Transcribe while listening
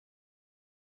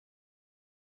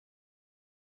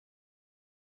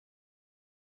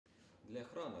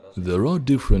There are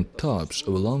different types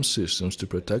of alarm systems to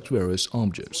protect various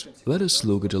objects. Let us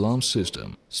look at alarm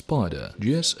system Spider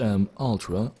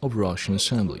GSM-ULTRA of Russian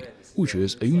assembly, which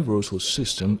is a universal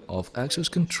system of access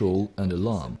control and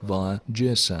alarm via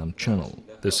GSM channel.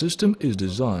 The system is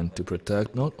designed to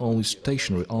protect not only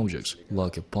stationary objects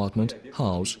like apartment,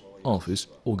 house, office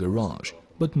or garage,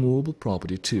 but movable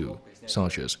property too,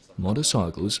 such as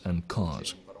motorcycles and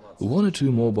cars. One or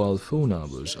two mobile phone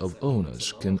numbers of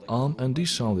owners can arm and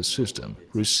disarm the system,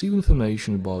 receive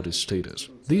information about its status.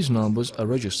 These numbers are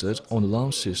registered on the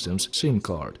alarm system's SIM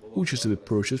card, which is to be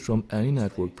purchased from any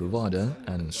network provider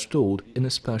and installed in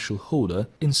a special holder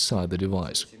inside the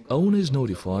device. Owner is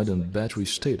notified on battery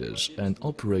status and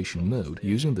operation mode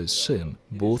using this SIM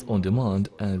both on demand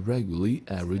and regularly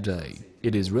every day.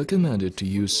 It is recommended to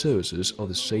use services of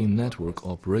the same network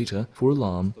operator for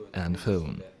alarm and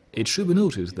phone. It should be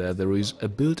noted that there is a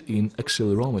built-in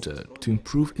accelerometer to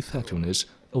improve effectiveness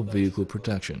of vehicle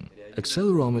protection.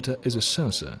 Accelerometer is a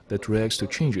sensor that reacts to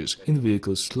changes in the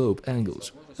vehicle's slope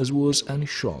angles, as well as any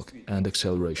shock and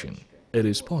acceleration. It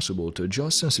is possible to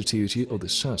adjust sensitivity of the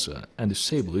sensor and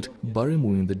disable it by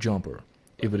removing the jumper,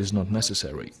 if it is not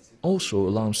necessary. Also,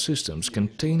 alarm systems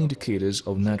contain indicators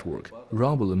of network,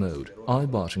 Rabolu mode, I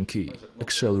button key,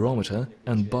 accelerometer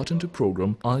and button to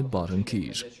program I button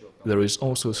keys. There is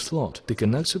also a slot to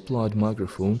connect supplied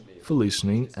microphone for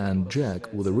listening and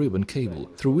jack with a ribbon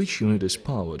cable, through which unit is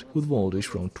powered with voltage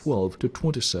from 12 to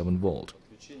 27 volt.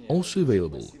 Also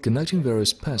available, connecting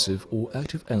various passive or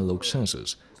active analog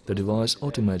sensors the device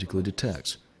automatically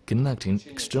detects, connecting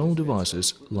external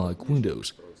devices like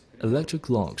windows,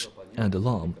 electric locks and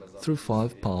alarm through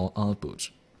 5 power outputs.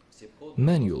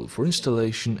 Manual for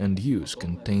installation and use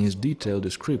contains detailed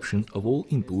description of all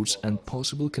inputs and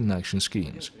possible connection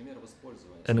schemes.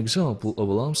 An example of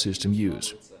alarm system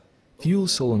use: fuel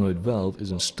solenoid valve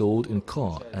is installed in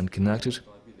car and connected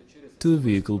to the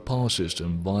vehicle power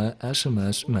system via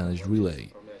SMS-managed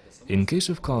relay. In case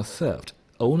of car theft,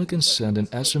 owner can send an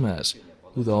SMS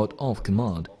without off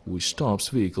command, which stops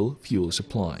vehicle fuel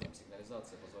supply.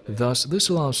 Thus, this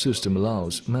alarm system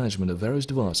allows management of various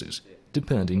devices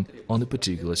depending on the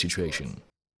particular situation.